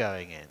bird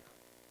going in.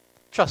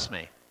 Trust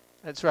me,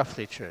 it's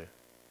roughly true.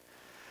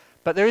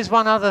 But there is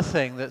one other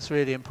thing that's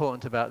really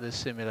important about this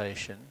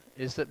simulation,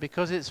 is that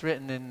because it's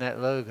written in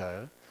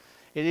NetLogo,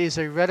 it is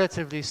a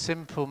relatively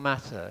simple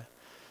matter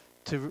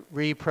to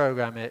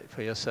reprogram it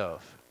for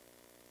yourself.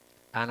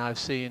 And I've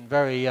seen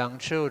very young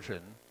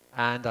children,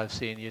 and I've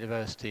seen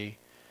university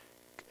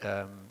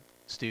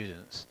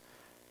students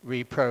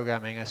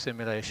reprogramming a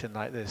simulation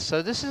like this.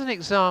 So this is an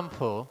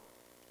example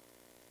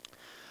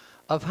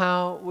of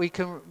how we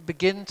can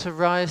begin to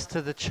rise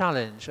to the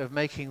challenge of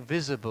making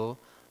visible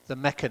the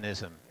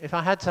mechanism. If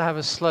I had to have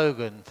a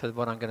slogan for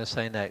what I'm going to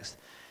say next,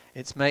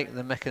 it's make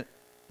the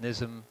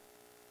mechanism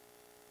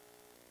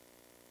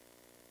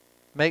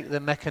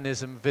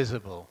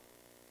visible.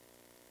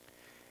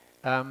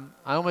 I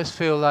almost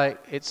feel like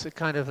it's a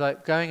kind of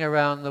like going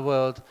around the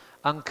world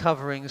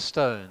uncovering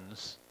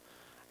stones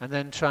and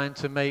then trying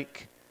to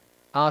make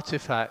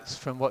artifacts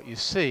from what you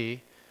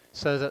see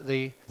so that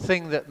the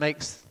thing that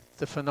makes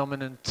the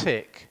phenomenon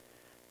tick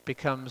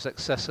becomes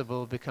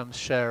accessible, becomes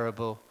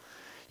shareable.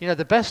 You know,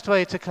 the best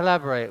way to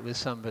collaborate with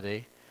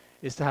somebody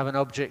is to have an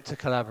object to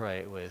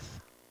collaborate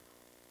with.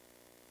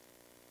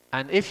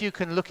 And if you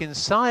can look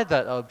inside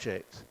that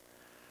object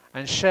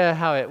and share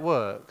how it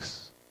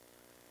works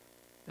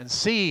and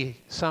see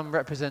some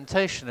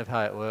representation of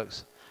how it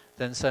works,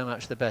 then so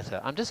much the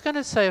better. I'm just going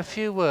to say a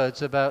few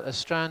words about a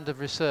strand of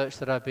research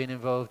that I've been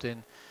involved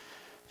in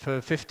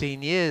for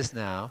 15 years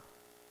now,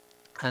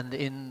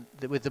 and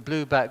with the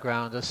blue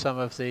background are some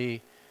of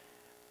the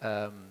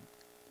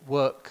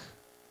work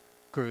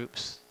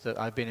groups that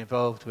I've been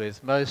involved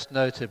with, most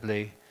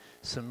notably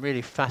some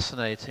really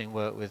fascinating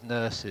work with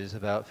nurses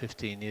about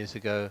 15 years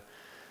ago,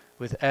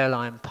 with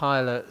airline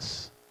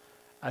pilots.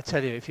 I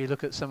tell you, if you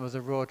look at some of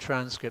the raw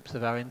transcripts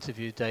of our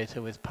interview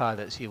data with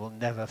pilots, you will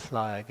never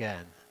fly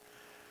again.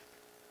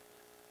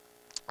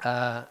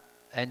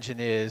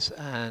 Engineers,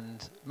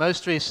 and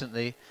most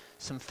recently,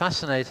 some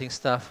fascinating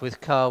stuff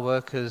with car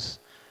workers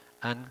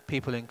and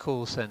people in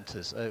call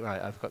centers. Oh,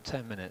 right, I've got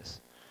 10 minutes.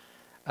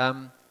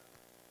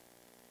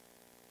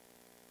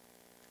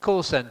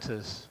 Call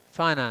centers,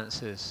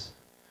 finances.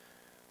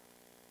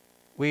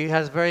 We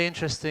had very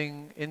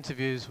interesting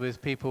interviews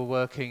with people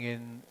working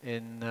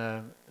in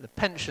the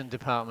pension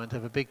department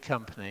of a big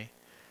company,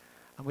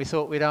 and we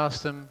thought we'd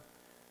ask them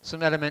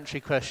some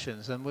elementary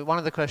questions. And one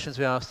of the questions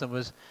we asked them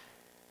was,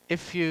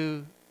 if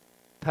you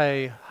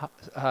pay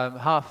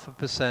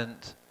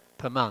 0.5%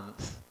 per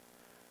month,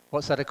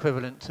 what's that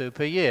equivalent to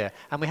per year?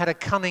 And we had a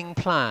cunning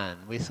plan.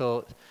 We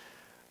thought,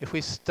 if we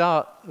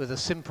start with a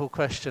simple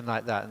question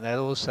like that, and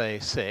they'll all say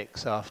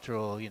 6, after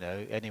all, you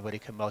know, anybody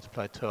can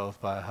multiply 12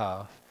 by a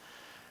half.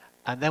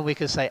 And then we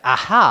could say,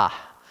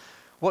 aha!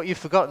 What you've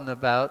forgotten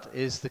about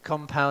is the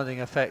compounding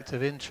effect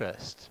of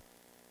interest.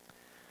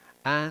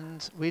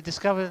 And we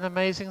discovered an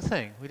amazing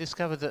thing. We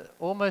discovered that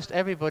almost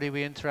everybody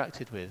we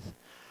interacted with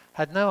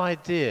had no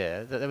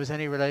idea that there was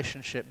any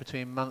relationship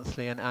between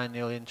monthly and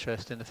annual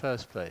interest in the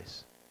first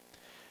place.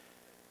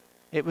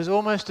 It was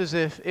almost as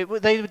if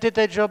they did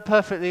their job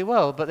perfectly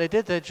well, but they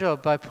did their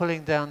job by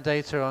pulling down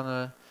data on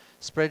a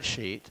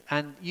spreadsheet,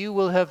 and you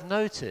will have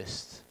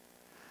noticed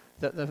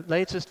that the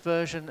latest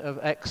version of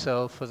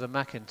Excel for the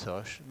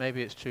Macintosh,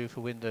 maybe it's true for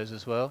Windows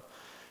as well,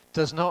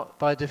 does not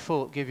by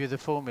default give you the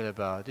formula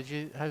bar.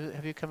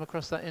 Have you come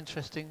across that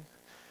interesting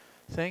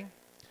thing?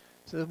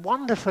 So a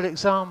wonderful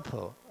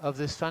example of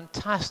this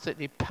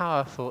fantastically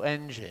powerful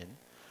engine,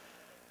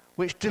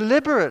 which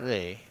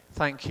deliberately,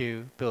 thank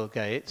you, Bill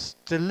Gates,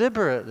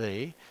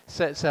 deliberately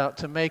sets out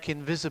to make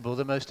invisible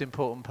the most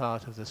important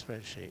part of the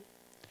spreadsheet.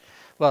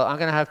 Well, I'm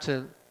going to have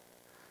to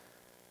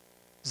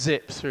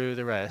zip through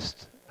the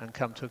rest and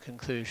come to a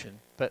conclusion.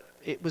 But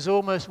it was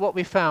almost what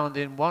we found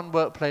in one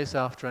workplace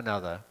after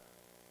another,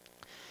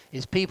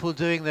 is people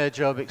doing their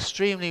job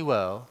extremely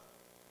well.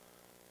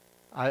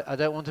 I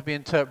don't want to be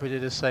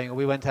interpreted as saying,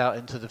 we went out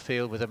into the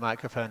field with a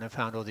microphone and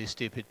found all these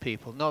stupid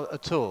people. Not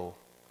at all.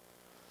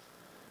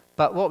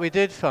 But what we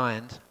did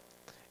find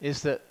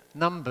is that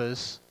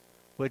numbers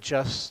were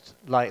just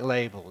like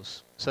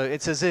labels. So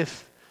it's as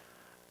if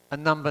a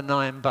number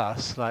 9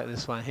 bus, like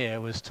this one here,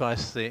 was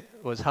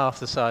half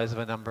the size of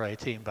a number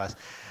 18 bus.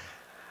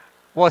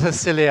 What a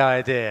silly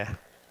idea.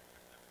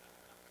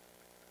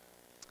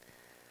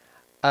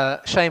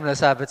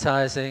 Shameless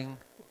advertising,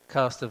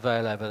 cast a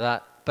veil over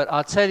that. But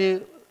I'll tell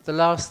you the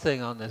last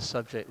thing on this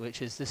subject,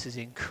 which is this is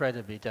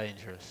incredibly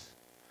dangerous.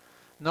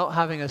 Not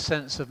having a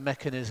sense of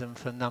mechanism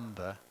for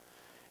number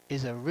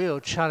is a real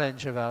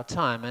challenge of our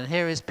time. And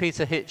here is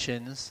Peter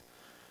Hitchens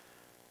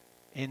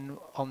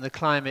on the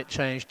Climate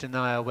Change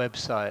Denier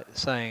website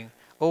saying,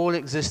 all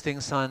existing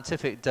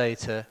scientific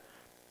data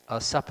are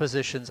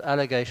suppositions,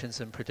 allegations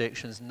and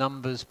predictions.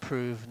 Numbers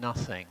prove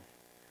nothing.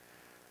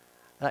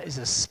 That is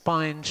a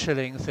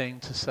spine-chilling thing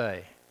to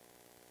say.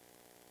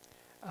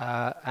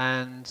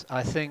 And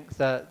I think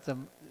that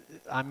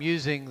I'm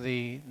using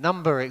the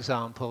number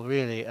example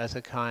really as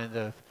a kind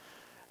of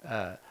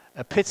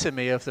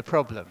epitome of the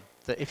problem.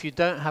 That if you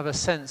don't have a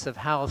sense of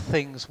how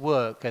things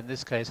work, in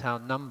this case how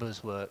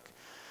numbers work,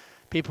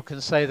 people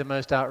can say the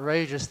most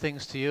outrageous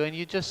things to you, and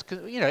you just,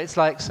 you know, it's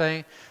like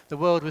saying the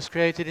world was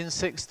created in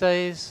 6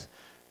 days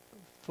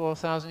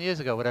 4,000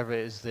 years ago, whatever it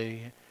is the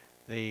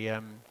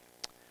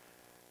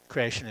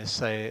creationists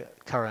say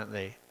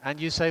currently. And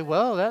you say,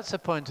 well, that's a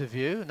point of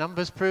view.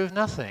 Numbers prove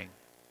nothing.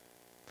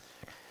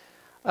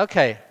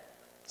 Okay,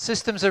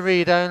 systems are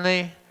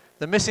read-only.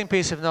 The missing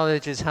piece of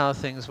knowledge is how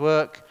things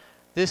work.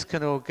 This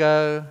can all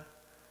go,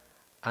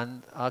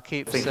 and I'll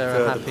keep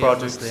Sarah happy,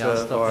 honestly.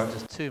 I'll stop in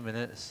just 2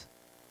 minutes.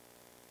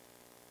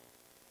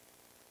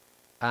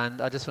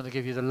 And I just want to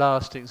give you the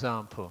last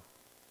example,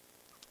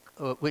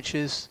 which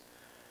is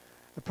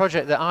a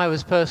project that I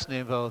was personally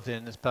involved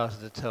in as part of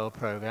the TEL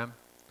program.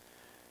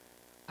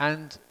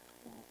 And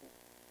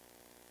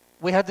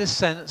we had this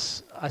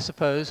sense, I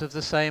suppose, of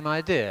the same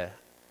idea.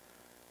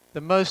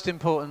 The most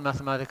important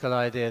mathematical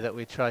idea that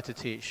we try to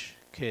teach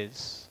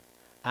kids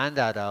and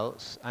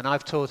adults, and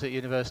I've taught at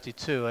university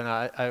too, and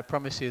I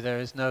promise you there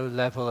is no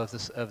level of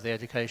the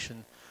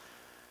education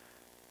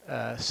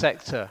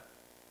sector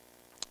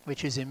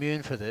which is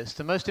immune for this.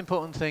 The most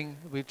important thing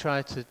we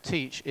try to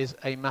teach is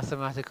a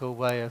mathematical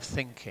way of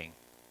thinking.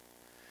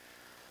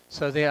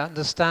 So the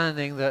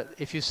understanding that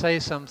if you say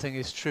something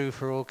is true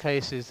for all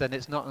cases, then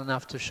it's not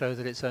enough to show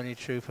that it's only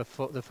true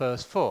for the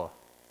first 4.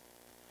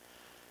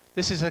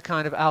 This is a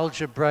kind of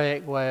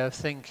algebraic way of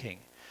thinking.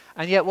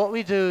 And yet what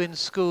we do in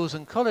schools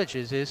and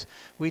colleges is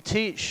we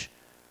teach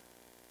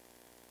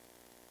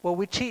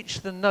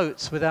the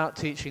notes without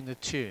teaching the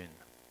tune.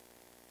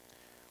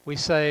 We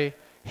say,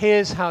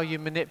 here's how you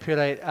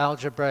manipulate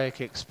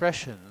algebraic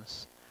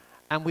expressions,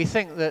 and we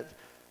think that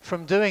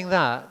from doing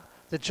that,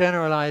 the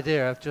general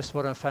idea of just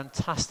what a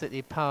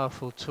fantastically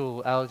powerful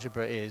tool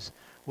algebra is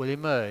will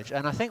emerge.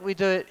 And I think we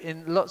do it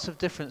in lots of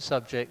different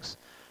subjects,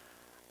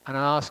 and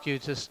I ask you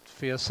just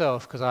for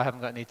yourself, because I haven't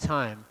got any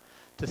time,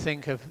 to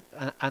think of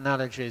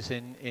analogies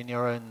in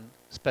your own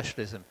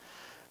specialism.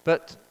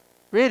 But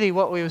really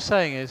what we were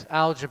saying is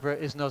algebra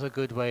is not a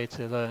good way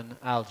to learn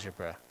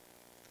algebra.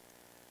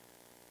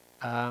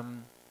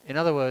 In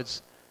other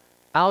words,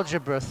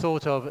 algebra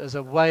thought of as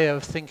a way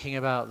of thinking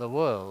about the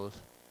world,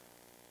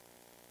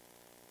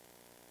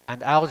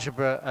 and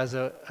algebra as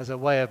a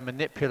way of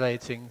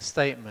manipulating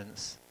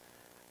statements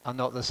are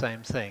not the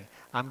same thing.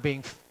 I'm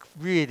being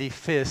really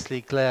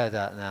fiercely glared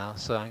at now,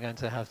 so I'm going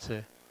to have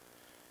to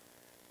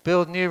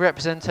build new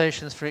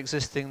representations for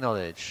existing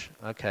knowledge.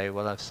 Okay,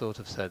 well I've sort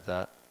of said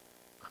that.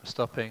 I'm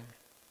stopping.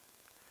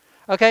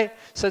 Okay,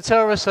 so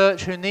tell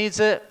research who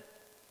needs it.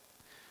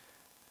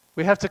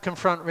 We have to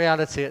confront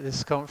reality at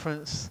this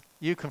conference.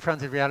 You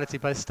confronted reality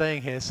by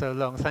staying here so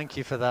long. Thank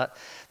you for that.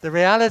 The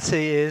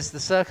reality is the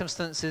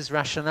circumstances,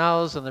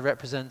 rationales, and the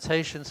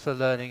representations for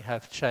learning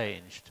have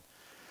changed.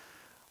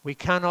 We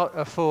cannot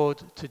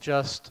afford to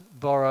just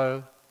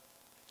borrow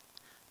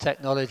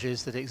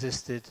technologies that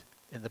existed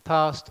in the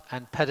past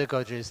and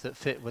pedagogies that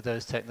fit with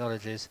those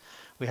technologies.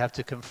 We have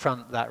to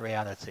confront that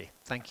reality.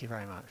 Thank you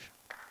very much.